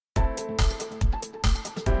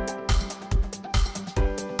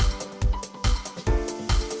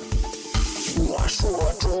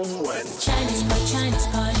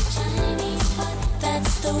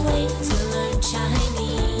the way to learn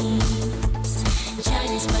Chinese.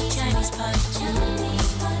 ChinesePod, ChinesePod,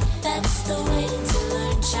 ChinesePod. That's the way to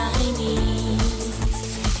learn Chinese.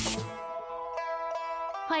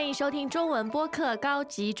 欢迎收听中文播客高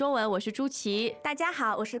级中文，我是朱琪。大家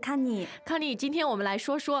好，我是康妮。康妮，今天我们来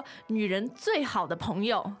说说女人最好的朋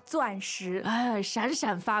友——钻石。哎，闪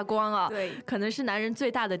闪发光啊！对，可能是男人最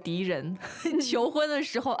大的敌人。求婚的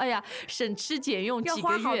时候，哎呀，省吃俭用几个月，要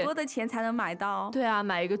花好多的钱才能买到。对啊，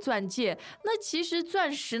买一个钻戒。那其实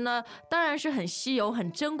钻石呢，当然是很稀有、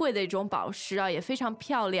很珍贵的一种宝石啊，也非常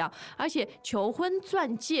漂亮。而且求婚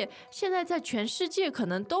钻戒现在在全世界可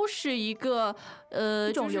能都是一个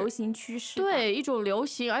一种流行趋势，对，一种流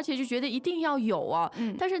行，而且就觉得一定要有啊。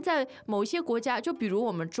但是在某些国家，就比如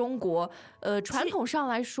我们中国，传统上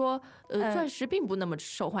来说，钻石并不那么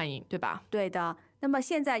受欢迎，对吧？对的。那么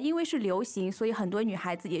现在因为是流行，所以很多女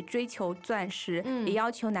孩子也追求钻石，也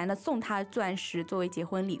要求男的送她钻石作为结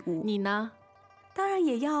婚礼物。你呢？当然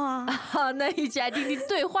也要啊。好，那一起来听听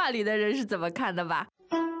对话里的人是怎么看的吧。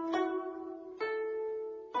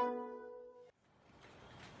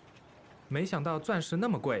没想到钻石那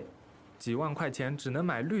么贵，几万块钱只能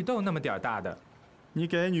买绿豆那么点儿大的。你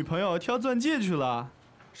给女朋友挑钻戒去了？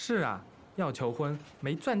是啊，要求婚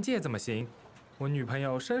没钻戒怎么行？我女朋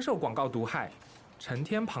友深受广告毒害，成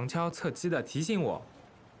天旁敲侧击地提醒我。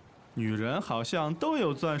女人好像都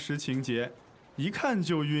有钻石情节，一看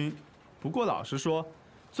就晕。不过老实说，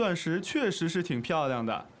钻石确实是挺漂亮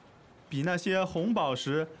的，比那些红宝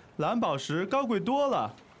石、蓝宝石高贵多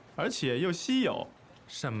了，而且又稀有。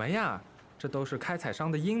什么呀？这都是开采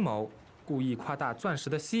商的阴谋，故意夸大钻石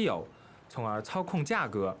的稀有，从而操控价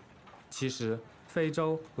格。其实非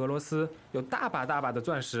洲、俄罗斯有大把大把的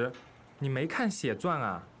钻石，你没看血钻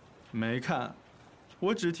啊？没看，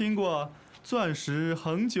我只听过钻石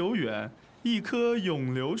恒久远，一颗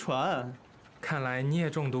永流传。看来你也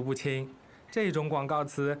中毒不轻，这种广告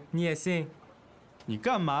词你也信？你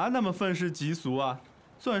干嘛那么愤世嫉俗啊？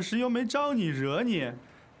钻石又没招你惹你。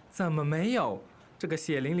怎么没有？这个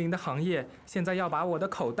血淋淋的行业现在要把我的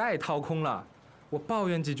口袋掏空了，我抱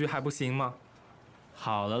怨几句还不行吗？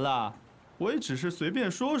好了啦，我也只是随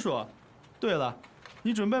便说说。对了，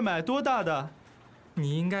你准备买多大的？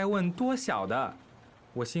你应该问多小的。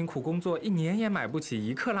我辛苦工作1年也买不起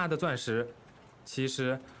1克拉的钻石。其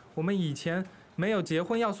实我们以前没有结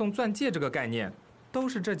婚要送钻戒这个概念，都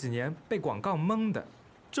是这几年被广告蒙的。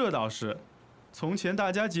这倒是，从前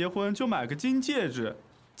大家结婚就买个金戒指，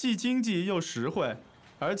既经济又实惠，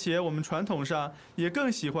而且我们传统上也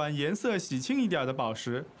更喜欢颜色喜庆一点的宝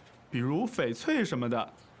石，比如翡翠什么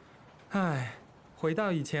的。唉，回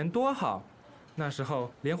到以前多好，那时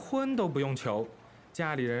候连婚都不用求，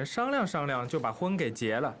家里人商量商量就把婚给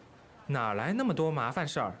结了，哪来那么多麻烦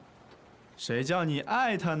事儿？谁叫你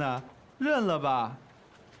爱他呢？认了吧。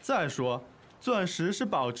再说，钻石是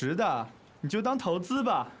保值的，你就当投资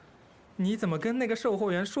吧。你怎么跟那个售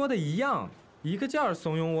货员说的一样？一个劲儿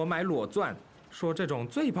怂恿我买裸钻，说这种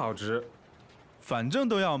最保值。反正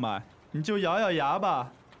都要买，你就咬咬牙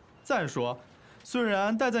吧。再说，虽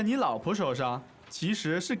然戴在你老婆手上，其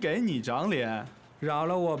实是给你长脸。饶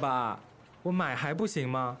了我吧，我买还不行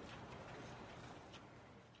吗？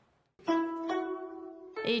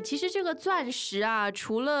其实这个钻石啊，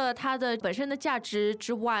除了它的本身的价值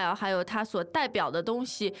之外啊，还有它所代表的东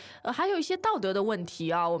西，还有一些道德的问题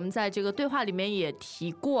啊。我们在这个对话里面也提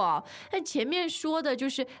过啊。那前面说的就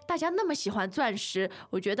是大家那么喜欢钻石，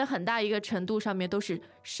我觉得很大一个程度上面都是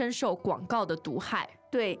深受广告的毒害。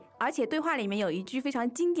对，而且对话里面有一句非常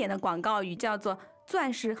经典的广告语，叫做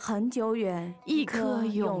钻石恒久远，一颗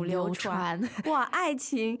永流传。哇，爱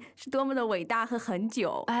情是多么的伟大和恒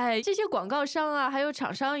久。哎，这些广告商啊，还有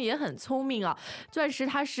厂商也很聪明啊。钻石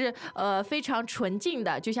它是非常纯净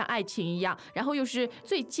的，就像爱情一样，然后又是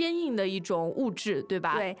最坚硬的一种物质，对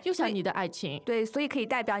吧？对，就像你的爱情。对，所以可以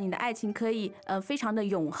代表你的爱情可以非常的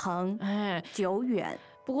永恒，哎，久远。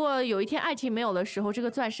不过有一天爱情没有的时候，这个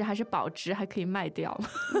钻石还是保值，还可以卖掉，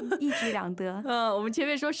一举两得。我们前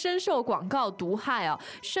面说深受广告毒害啊，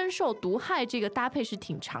深受毒害这个搭配是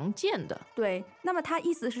挺常见的。对，那么他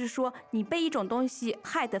意思是说，你被一种东西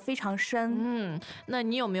害得非常深。那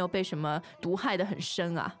你有没有被什么毒害得很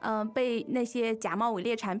深啊？被那些假冒伪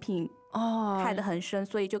劣产品害得很深，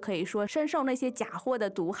所以就可以说深受那些假货的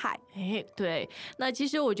毒害。对。那其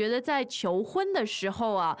实我觉得在求婚的时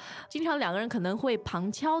候啊，经常两个人可能会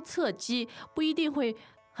旁敲侧击，不一定会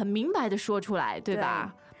很明白的说出来，对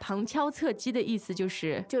吧？旁敲侧击的意思就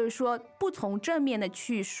是说不从正面的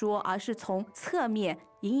去说，而是从侧面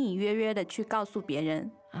隐隐约约的去告诉别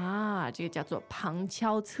人。啊，这个叫做旁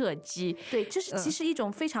敲侧击。对，这是其实一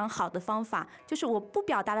种非常好的方法，就是我不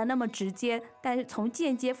表达的那么直接，但是从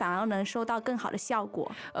间接反而能收到更好的效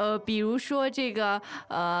果。比如说这个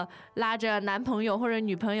拉着男朋友或者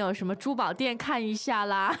女朋友什么珠宝店看一下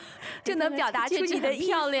啦，就能表达出你的意思。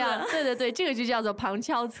漂亮。对对对，这个就叫做旁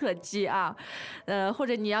敲侧击啊。或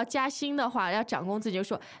者你要加薪的话，要涨工资，你就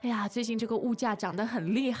说，哎呀，最近这个物价涨得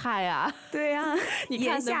很厉害啊。对啊，你看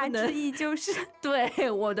言下之意就是对，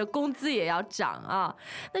我的工资也要涨啊。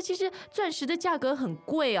那其实钻石的价格很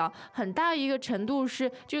贵啊，很大一个程度是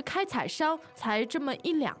就是开采商才这么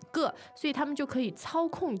1-2个，所以他们就可以操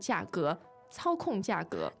控价格。操控价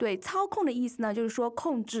格，对，操控的意思呢，就是说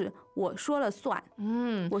控制，我说了算，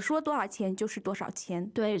我说多少钱就是多少钱。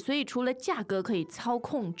对，所以除了价格可以操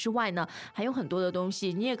控之外呢，还有很多的东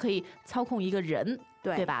西，你也可以操控一个人。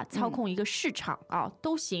对吧？操控一个市场啊，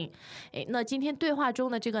都行。那今天对话中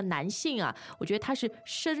的这个男性啊，我觉得他是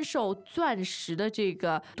深受钻石的这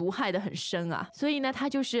个毒害的很深啊，所以呢，他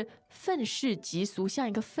就是愤世嫉俗，像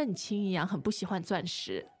一个愤青一样，很不喜欢钻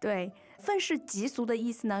石。对，愤世嫉俗的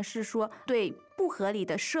意思呢，是说对不合理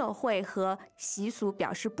的社会和习俗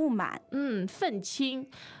表示不满。愤青，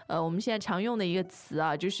我们现在常用的一个词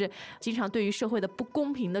啊，就是经常对于社会的不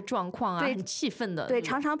公平的状况啊，很气愤的。对，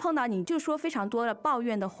常常碰到你就说非常多的抱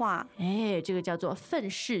怨的话。这个叫做愤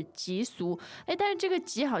世嫉俗。但是这个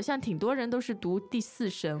嫉好像挺多人都是读第4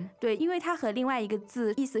声。对，因为它和另外一个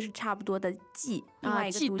字意思是差不多的嫉，另外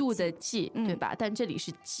一个嫉妒的嫉，对吧？但这里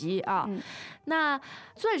是嫉啊。那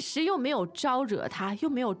钻石又没有招惹他，又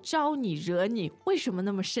没有招你惹你，为什么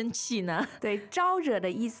那么生气呢？对，招惹的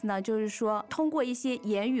意思呢，就是说通过一些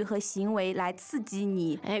言语和行为来刺激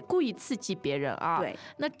你，故意刺激别人啊。对，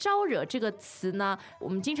那招惹这个词呢，我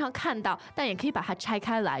们经常看到，但也可以把它拆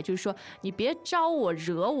开来，就是说你别招我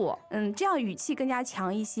惹我。这样语气更加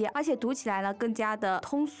强一些，而且读起来呢更加的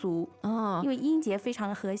通俗。因为音节非常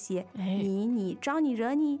的和谐。你招你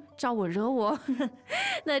惹你，招我惹我。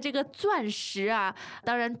那这个钻石啊，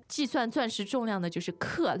当然计算钻石重量的就是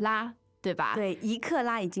克拉。对吧？对，1克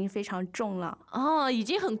拉已经非常重了已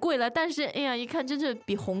经很贵了。但是哎呀，一看真是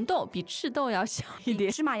比红豆、比赤豆要小一点，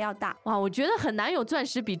比芝麻要大。哇，我觉得很难有钻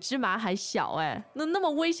石比芝麻还小那么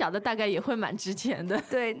微小的大概也会蛮值钱的。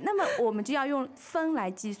对，那么我们就要用分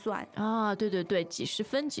来计算对对对，几十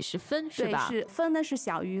分是吧？对，是分呢是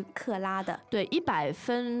小于克拉的。对，100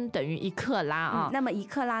分等于1克拉啊。那么1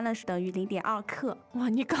克拉呢是等于0.2克。哇，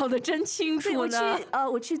你搞得真清楚呢。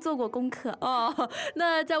我去做过功课。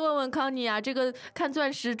那再问问康妮啊，这个看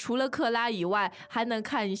钻石除了克拉以外，还能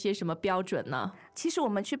看一些什么标准呢？其实我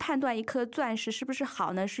们去判断一颗钻石是不是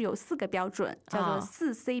好呢，是有4个标准，叫做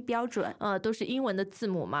4C 标准。都是英文的字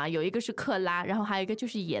母嘛，有一个是克拉，然后还有一个就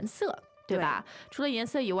是颜色。对吧？除了颜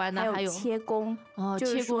色以外呢，还有切工。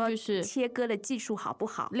切工就是切割的技术好不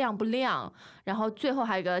好，亮不亮。然后最后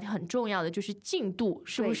还有一个很重要的就是净度，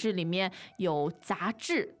是不是里面有杂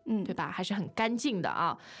质，对吧？还是很干净的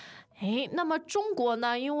啊。那么中国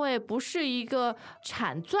呢，因为不是一个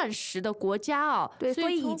产钻石的国家对，所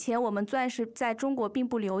以以前我们钻石在中国并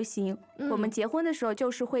不流行。我们结婚的时候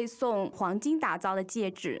就是会送黄金打造的戒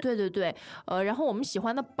指。对对对，然后我们喜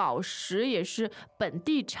欢的宝石也是本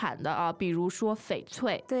地产的啊，比如说翡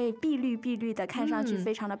翠。对，碧绿的，看上去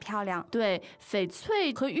非常的漂亮。对，翡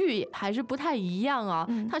翠和玉还是不太一样啊，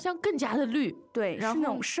它像更加的绿。对，是那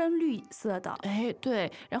种深绿色的。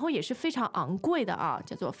对，然后也是非常昂贵的啊，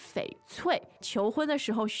叫做翡翠。求婚的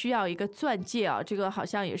时候需要一个钻戒啊，这个好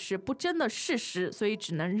像也是不争的事实，所以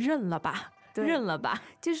只能认了吧。认了吧，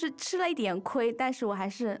就是吃了一点亏，但是我还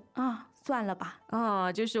是算了吧。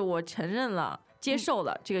就是我承认了。接受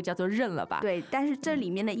了，这个叫做认了吧。对，但是这里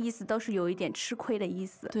面的意思都是有一点吃亏的意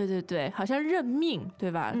思。对对对，好像认命，对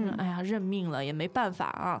吧？哎呀，认命了也没办法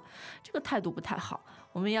啊，这个态度不太好，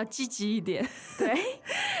我们要积极一点。对，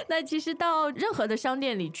那其实到任何的商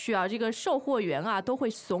店里去啊，这个售货员啊都会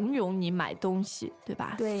怂恿你买东西，对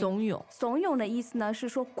吧？对，怂恿的意思呢是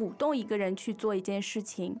说鼓动一个人去做一件事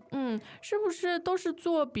情。是不是都是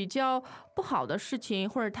做比较不好的事情，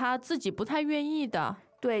或者他自己不太愿意的？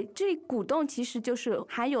对，这鼓动其实就是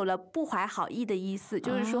含有了不怀好意的意思，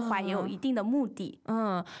就是说怀有一定的目的。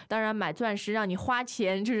当然买钻石让你花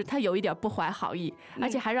钱，就是他有一点不怀好意，而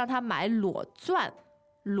且还让他买裸钻。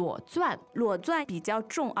裸钻比较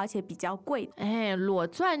重，而且比较贵。裸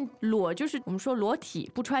钻，裸就是我们说裸体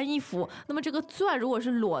不穿衣服，那么这个钻如果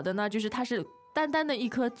是裸的呢，就是它是单单的一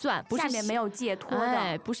颗钻，不是下面没有戒托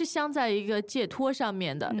的，不是镶在一个戒托上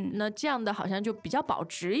面的。那这样的好像就比较保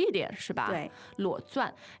值一点，是吧？对，裸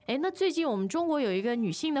钻。那最近我们中国有一个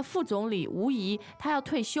女性的副总理吴仪，她要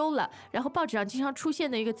退休了，然后报纸上经常出现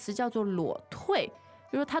的一个词叫做裸退。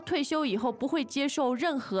比如说他退休以后不会接受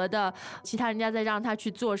任何的其他人家再让他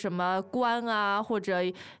去做什么官啊，或者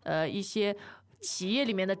一些企业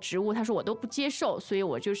里面的职务，他说我都不接受，所以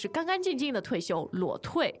我就是干干净净的退休，裸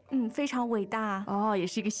退。非常伟大哦，也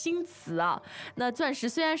是一个新词啊。那钻石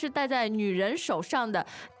虽然是戴在女人手上的，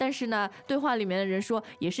但是呢，对话里面的人说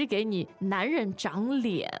也是给你男人长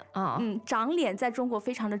脸啊。长脸在中国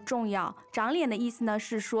非常的重要。长脸的意思呢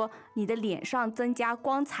是说你的脸上增加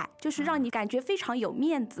光彩，就是让你感觉非常有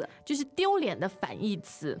面子，就是丢脸的反义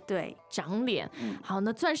词。对，长脸。好，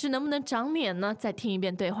那钻石能不能长脸呢？再听一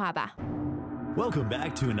遍对话吧。Welcome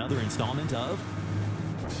back to another installment of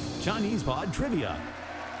ChinesePod Trivia.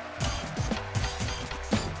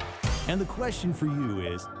 And the question for you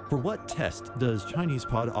is, for what test does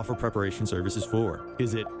ChinesePod offer preparation services for?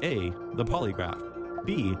 Is it A, the polygraph,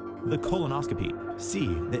 B, the colonoscopy, C,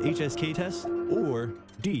 the HSK test, or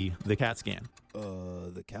D, the CAT scan?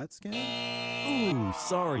 The CAT scan? Ooh,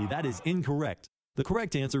 sorry, that is incorrect. The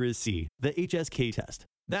correct answer is C, the HSK test.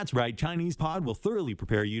 That's right, ChinesePod will thoroughly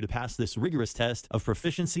prepare you to pass this rigorous test of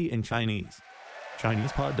proficiency in Chinese.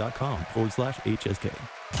 ChinesePod.com/HSK.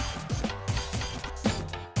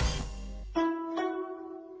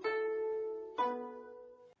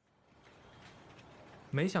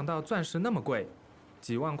 没想到钻石那么贵，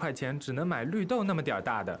几万块钱只能买绿豆那么点儿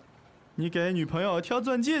大的。你给女朋友挑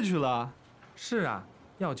钻戒去了？是啊，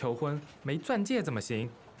要求婚没钻戒怎么行？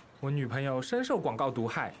我女朋友深受广告毒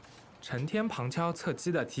害，成天旁敲侧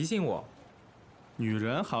击地提醒我。女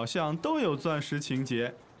人好像都有钻石情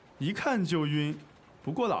节，一看就晕。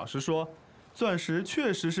不过老实说，钻石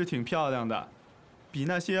确实是挺漂亮的，比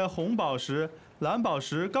那些红宝石、蓝宝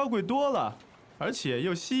石高贵多了，而且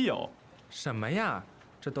又稀有。什么呀？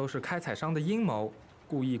这都是开采商的阴谋，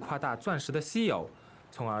故意夸大钻石的稀有，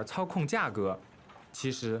从而操控价格。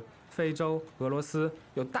其实非洲、俄罗斯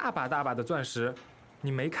有大把大把的钻石，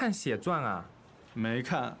你没看血钻啊？没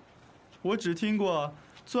看，我只听过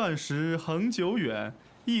钻石恒久远，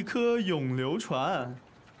一颗永流传。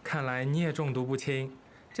看来你也中毒不轻，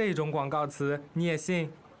这种广告词你也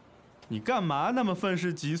信？你干嘛那么愤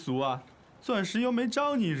世嫉俗啊？钻石又没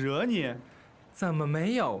招你惹你。怎么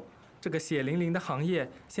没有？这个血淋淋的行业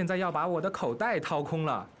现在要把我的口袋掏空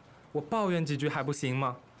了，我抱怨几句还不行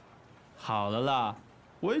吗？好了啦，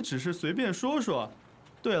我也只是随便说说。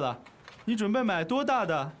对了，你准备买多大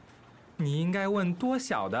的？你应该问多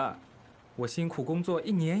小的。我辛苦工作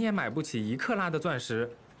1年也买不起1克拉的钻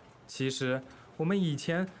石。其实我们以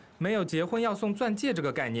前没有结婚要送钻戒这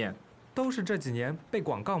个概念，都是这几年被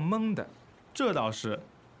广告蒙的。这倒是，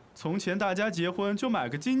从前大家结婚就买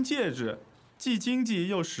个金戒指，既经济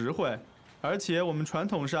又实惠，而且我们传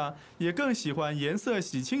统上也更喜欢颜色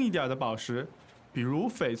喜庆一点的宝石，比如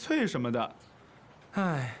翡翠什么的。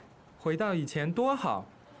唉，回到以前多好，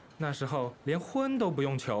那时候连婚都不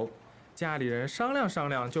用求，家里人商量商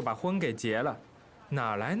量就把婚给结了，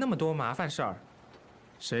哪来那么多麻烦事儿？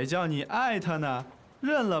谁叫你爱它呢？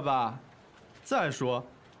认了吧。再说，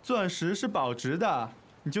钻石是保值的，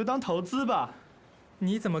你就当投资吧。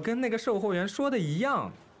你怎么跟那个售货员说的一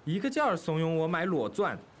样，一个劲儿怂恿我买裸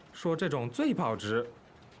钻，说这种最保值。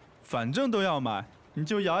反正都要买，你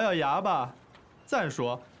就咬咬牙吧。再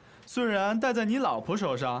说，虽然戴在你老婆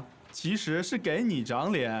手上，其实是给你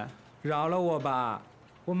长脸。饶了我吧，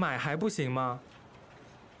我买还不行吗？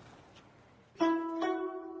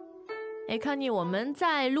哎，康妮，我们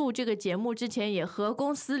在录这个节目之前，也和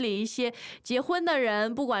公司里一些结婚的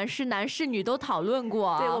人，不管是男是女，都讨论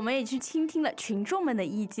过。对，我们也去倾听了群众们的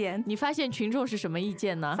意见。你发现群众是什么意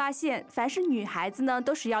见呢？发现凡是女孩子呢，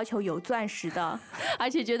都是要求有钻石的，而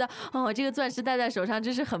且觉得这个钻石戴在手上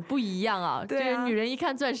真是很不一样啊！对啊，这个女人一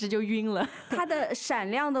看钻石就晕了。它的闪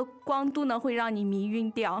亮的光度呢，会让你迷晕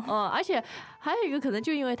掉。而且还有一个可能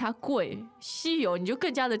就因为它贵稀有，你就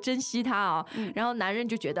更加的珍惜它啊。然后男人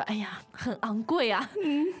就觉得哎呀很昂贵啊，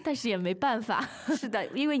但是也没办法。是的，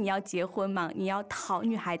因为你要结婚嘛，你要讨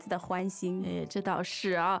女孩子的欢心。哎，这倒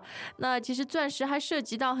是啊。那其实钻石还涉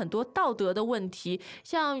及到很多道德的问题，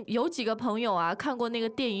像有几个朋友啊看过那个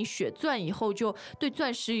电影《血钻》以后，就对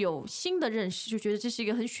钻石有新的认识，就觉得这是一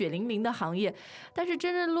个很血淋淋的行业。但是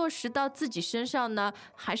真正落实到自己身上呢，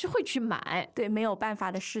还是会去买。对，没有办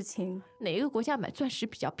法的事情。哪个国家买钻石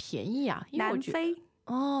比较便宜啊？南非。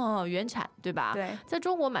原产对吧？对，在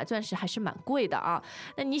中国买钻石还是蛮贵的啊。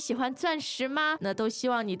那你喜欢钻石吗？那都希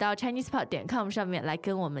望你到 ChinesePod.com 上面来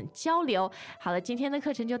跟我们交流。好了，今天的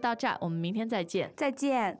课程就到这儿，我们明天再见。再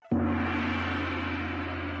见。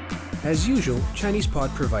As usual, ChinesePod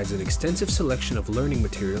provides an extensive selection of learning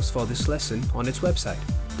materials for this lesson on its website,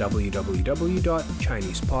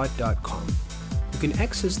 www.chinesepod.com. can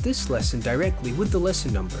access this lesson directly with the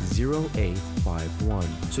lesson number 0A51.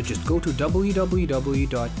 So just go to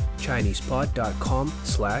www.chinesepod.com/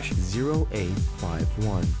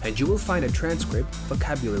 0A51. and you will find a transcript,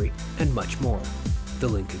 vocabulary, and much more. The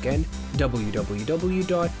link again,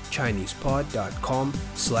 www.chinesepod.com/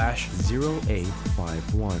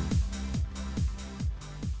 0A51.